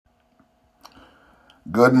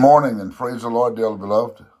Good morning and praise the Lord, dearly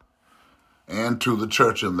beloved, and to the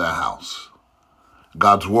church in their house.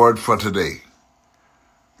 God's word for today,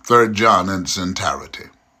 3 John in its entirety.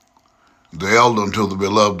 The elder unto the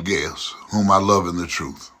beloved Gaius, whom I love in the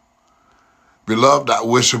truth. Beloved, I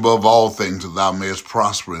wish above all things that thou mayest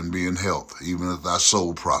prosper and be in health, even as thy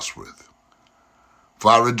soul prospereth. For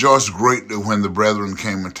I rejoiced greatly when the brethren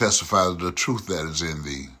came and testified of the truth that is in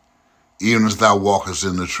thee, even as thou walkest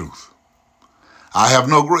in the truth. I have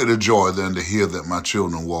no greater joy than to hear that my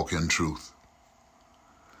children walk in truth.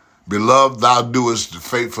 Beloved, thou doest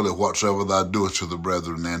faithfully whatsoever thou doest to the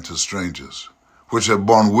brethren and to strangers, which have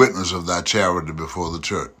borne witness of thy charity before the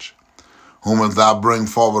church, whom if thou bring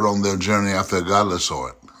forward on their journey after a godly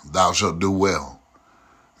sort, thou shalt do well,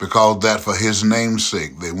 because that for his name's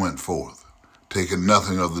sake they went forth, taking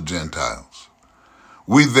nothing of the Gentiles.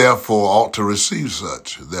 We therefore ought to receive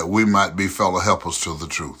such, that we might be fellow helpers to the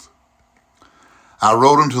truth. I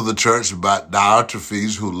wrote unto the church about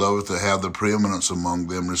Diotrephes, who loveth to have the preeminence among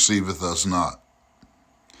them, receiveth us not.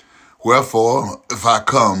 Wherefore, if I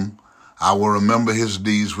come, I will remember his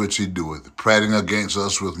deeds which he doeth, prating against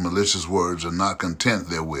us with malicious words, and not content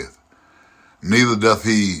therewith. Neither doth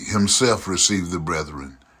he himself receive the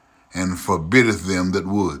brethren, and forbiddeth them that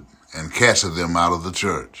would, and casteth them out of the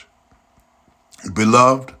church.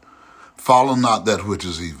 Beloved, follow not that which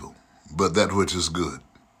is evil, but that which is good.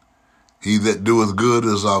 He that doeth good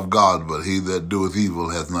is of God, but he that doeth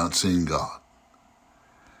evil hath not seen God.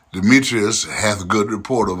 Demetrius hath good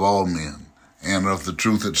report of all men, and of the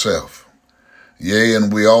truth itself. Yea,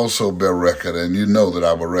 and we also bear record, and you know that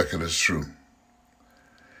our record is true.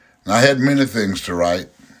 And I had many things to write,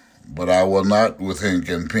 but I will not with ink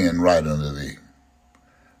and pen write unto thee.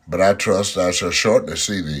 But I trust I shall shortly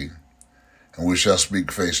see thee, and we shall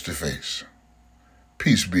speak face to face.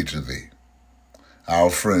 Peace be to thee.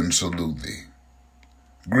 Our friends salute thee.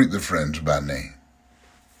 Greet the friends by name.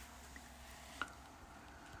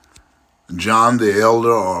 John the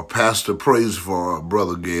elder or pastor prays for our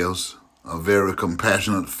brother Gaius, a very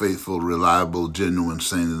compassionate, faithful, reliable, genuine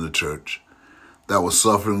saint in the church, that was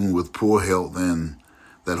suffering with poor health, and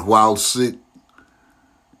that while sick,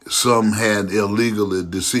 some had illegally,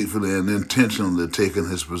 deceitfully, and intentionally taken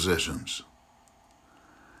his possessions.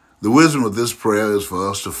 The wisdom of this prayer is for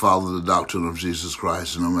us to follow the doctrine of Jesus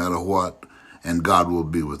Christ no matter what, and God will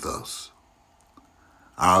be with us.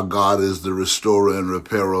 Our God is the restorer and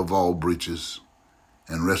repairer of all breaches,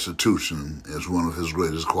 and restitution is one of his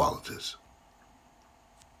greatest qualities.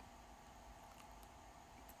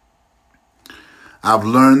 I've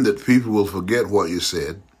learned that people will forget what you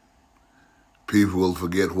said, people will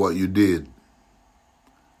forget what you did,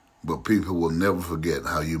 but people will never forget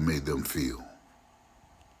how you made them feel.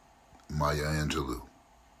 Maya Angelou.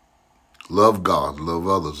 Love God, love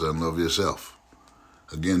others, and love yourself.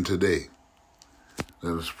 Again today,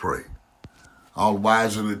 let us pray. All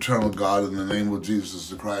wise and eternal God, in the name of Jesus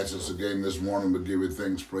the Christ, us again this morning, we give you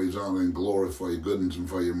thanks, praise, honor, and glory for your goodness and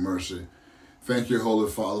for your mercy. Thank you,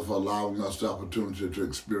 Holy Father, for allowing us the opportunity to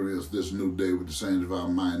experience this new day with the saints of our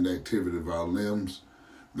mind, activity of our limbs.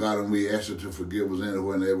 God, and we ask you to forgive us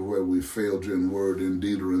anywhere and everywhere we failed you in word, in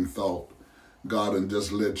deed, or in thought. God, and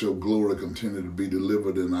just let your glory continue to be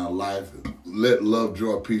delivered in our life. Let love,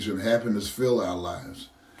 joy, peace, and happiness fill our lives.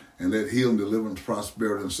 And let healing, deliverance,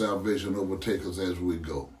 prosperity, and salvation overtake us as we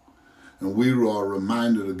go. And we are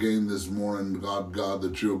reminded again this morning, God,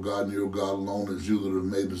 that you're God and you're God alone. It's you that have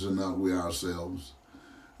made us and not we ourselves.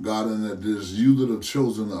 God, and that it is you that have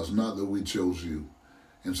chosen us, not that we chose you.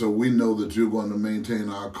 And so we know that you're going to maintain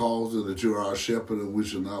our cause and that you're our shepherd and we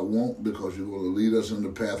shall not want, because you're going to lead us in the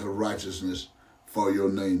path of righteousness for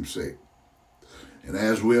your name's sake. And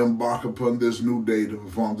as we embark upon this new day to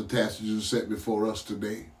perform the tasks you set before us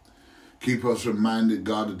today, keep us reminded,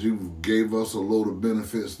 God, that you gave us a load of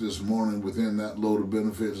benefits this morning. Within that load of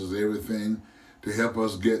benefits is everything to help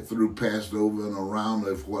us get through, past, over, and around,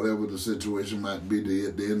 if whatever the situation might be.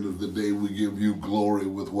 At the end of the day, we give you glory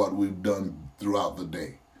with what we've done throughout the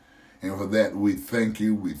day. And for that, we thank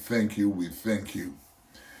you, we thank you, we thank you.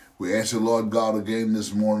 We ask you, Lord God, again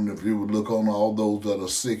this morning, if you would look on all those that are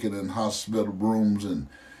sick and in hospital rooms and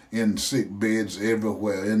in sick beds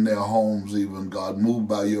everywhere, in their homes even, God, move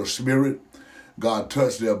by your Spirit. God,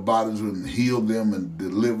 touch their bodies and heal them and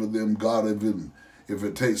deliver them. God, if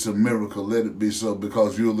it takes a miracle, let it be so,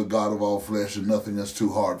 because you're the God of all flesh and nothing is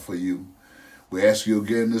too hard for you. We ask you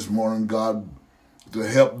again this morning, God, to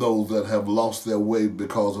help those that have lost their way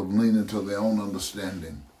because of leaning to their own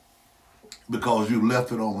understanding. Because you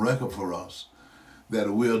left it on record for us that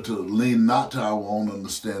we are to lean not to our own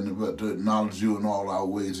understanding, but to acknowledge you in all our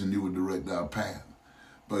ways, and you would direct our path.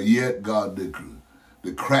 But yet, God,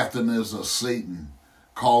 The craftiness of Satan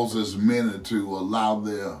causes many to allow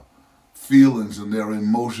their feelings and their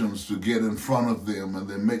emotions to get in front of them, and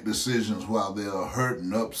they make decisions while they are hurt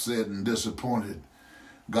and upset and disappointed,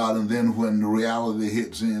 God. And then when the reality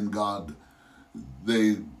hits in, God,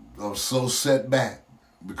 they are so set back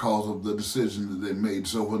because of the decision that they made.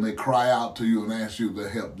 So when they cry out to you and ask you to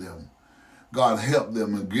help them, God, help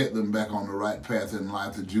them and get them back on the right path in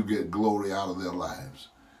life, that you get glory out of their lives.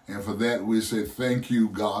 And for that we say thank you,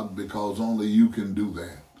 God, because only you can do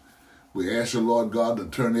that. We ask you, Lord God, to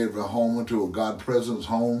turn every home into a God-presence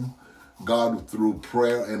home, God, through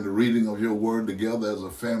prayer and the reading of your word together as a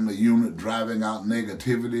family unit, driving out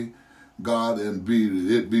negativity, God, and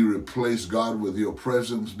it be replaced, God, with your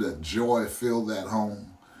presence, that joy fill that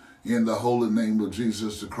home. In the holy name of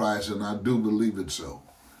Jesus the Christ, and I do believe it so.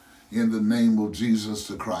 In the name of Jesus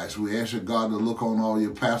the Christ, we ask you, God, to look on all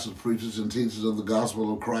your pastors, preachers, and teachers of the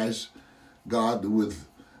gospel of Christ, God, with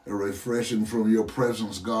a refreshing from your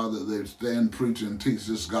presence, God, that they stand, preach, and teach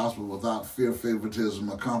this gospel without fear, favoritism,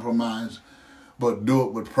 or compromise, but do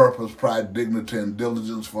it with purpose, pride, dignity, and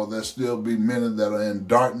diligence, for there still be many that are in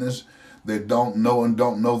darkness. They don't know and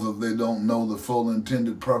don't know that they don't know the full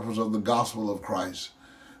intended purpose of the gospel of Christ.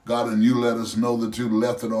 God, and you let us know that you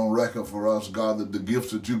left it on record for us, God, that the gifts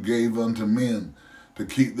that you gave unto men to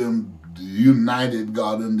keep them united,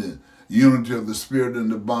 God, in the unity of the Spirit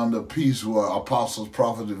and the bond of peace were apostles,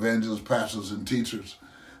 prophets, evangelists, pastors, and teachers.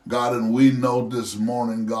 God, and we know this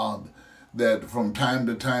morning, God, that from time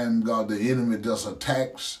to time, God, the enemy just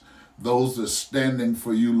attacks those that are standing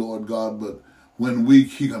for you, Lord God. But when we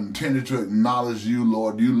continue to acknowledge you,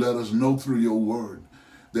 Lord, you let us know through your word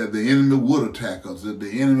that the enemy would attack us, that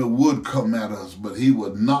the enemy would come at us, but he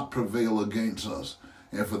would not prevail against us.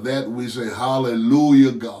 And for that we say,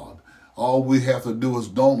 hallelujah, God. All we have to do is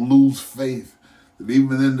don't lose faith, that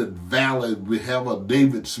even in the valley we have a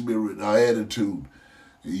David spirit, our attitude.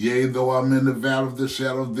 Yea, though I'm in the valley of the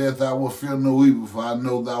shadow of death, I will fear no evil, for I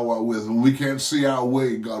know thou art with me. When we can't see our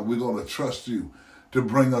way, God, we're going to trust you to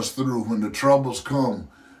bring us through. When the troubles come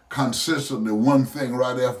consistently, one thing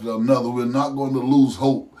right after another, we're not going to lose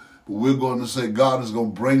hope, but we're going to say, God is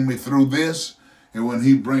going to bring me through this, and when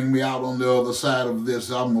he bring me out on the other side of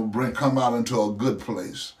this, I'm going to come out into a good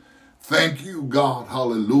place. Thank you, God,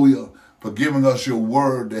 hallelujah, for giving us your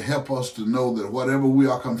word to help us to know that whatever we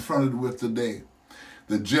are confronted with today,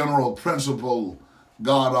 the general principle,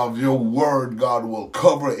 God, of your word, God, will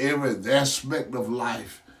cover every aspect of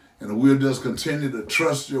life. And we'll just continue to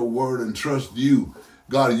trust your word and trust you.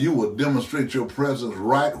 God, you will demonstrate your presence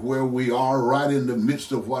right where we are, right in the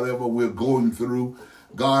midst of whatever we're going through.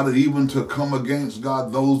 God, even to come against,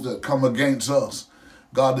 God, those that come against us.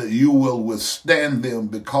 God, that you will withstand them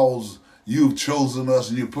because you've chosen us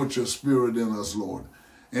and you put your spirit in us, Lord.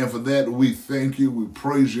 And for that, we thank you, we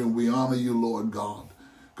praise you, and we honor you, Lord God.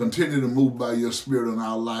 Continue to move by your spirit in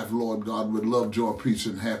our life, Lord God, with love, joy, peace,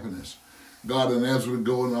 and happiness. God, and as we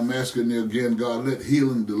go, and I'm asking you again, God, let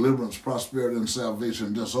healing, deliverance, prosperity, and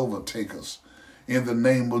salvation just overtake us in the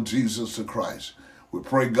name of Jesus the Christ. We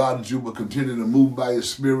pray, God, that you will continue to move by your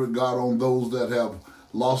spirit, God, on those that have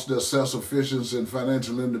lost their self-sufficiency and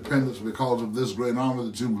financial independence because of this great armor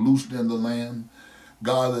that you've loosed in the land.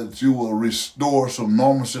 God, that you will restore some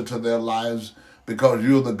normalcy to their lives because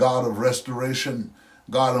you're the God of restoration.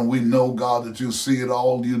 God, and we know, God, that you see it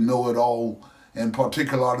all, you know it all, and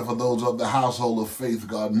particularly for those of the household of faith,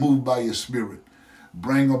 God, move by your spirit.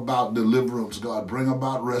 Bring about deliverance, God. Bring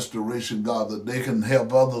about restoration, God, that they can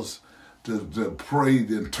help others to pray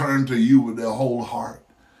and turn to you with their whole heart.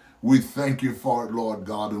 We thank you for it, Lord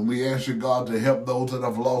God, and we ask you, God, to help those that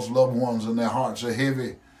have lost loved ones and their hearts are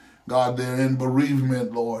heavy. God, they're in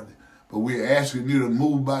bereavement, Lord, but we're asking you to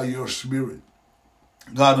move by your spirit,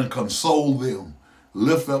 God, and console them.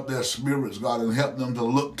 Lift up their spirits, God, and help them to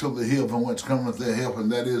look to the hill from whence cometh their help, and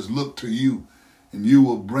that is look to you, and you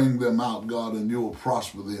will bring them out, God, and you will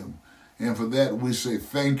prosper them. And for that we say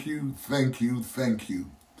thank you, thank you, thank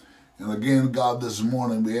you. And again, God, this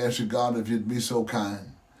morning we ask you, God, if you'd be so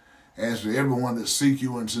kind, ask to everyone that seek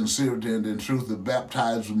you in sincerity and in truth to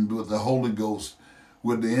baptize them with the Holy Ghost,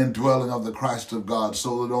 with the indwelling of the Christ of God,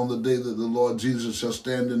 so that on the day that the Lord Jesus shall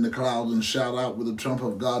stand in the clouds and shout out with the trump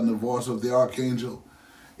of God and the voice of the archangel,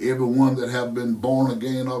 everyone that have been born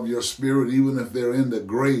again of your spirit, even if they're in the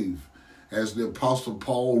grave, as the Apostle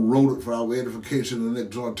Paul wrote it for our edification and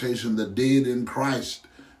exhortation, the dead in Christ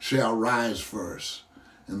shall rise first.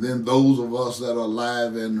 And then those of us that are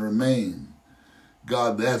alive and remain,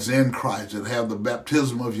 God, that's in Christ, that have the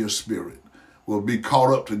baptism of your spirit, will be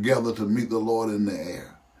caught up together to meet the Lord in the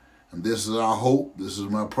air. And this is our hope. This is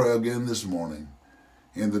my prayer again this morning.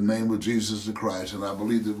 in the name of Jesus the Christ. And I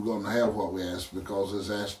believe that we're going to have what we ask because it's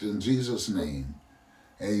asked in Jesus' name.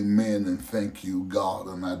 Amen and thank you, God,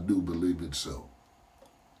 and I do believe it so.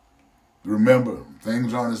 Remember,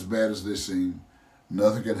 things aren't as bad as they seem.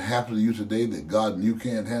 Nothing can happen to you today that God and you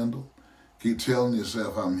can't handle. Keep telling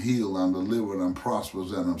yourself, I'm healed, I'm delivered, I'm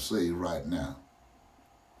prosperous, and I'm saved right now.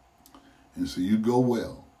 And so you go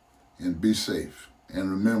well and be safe. And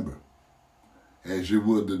remember, as you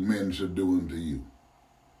would that men should do unto you,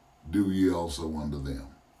 do ye also unto them.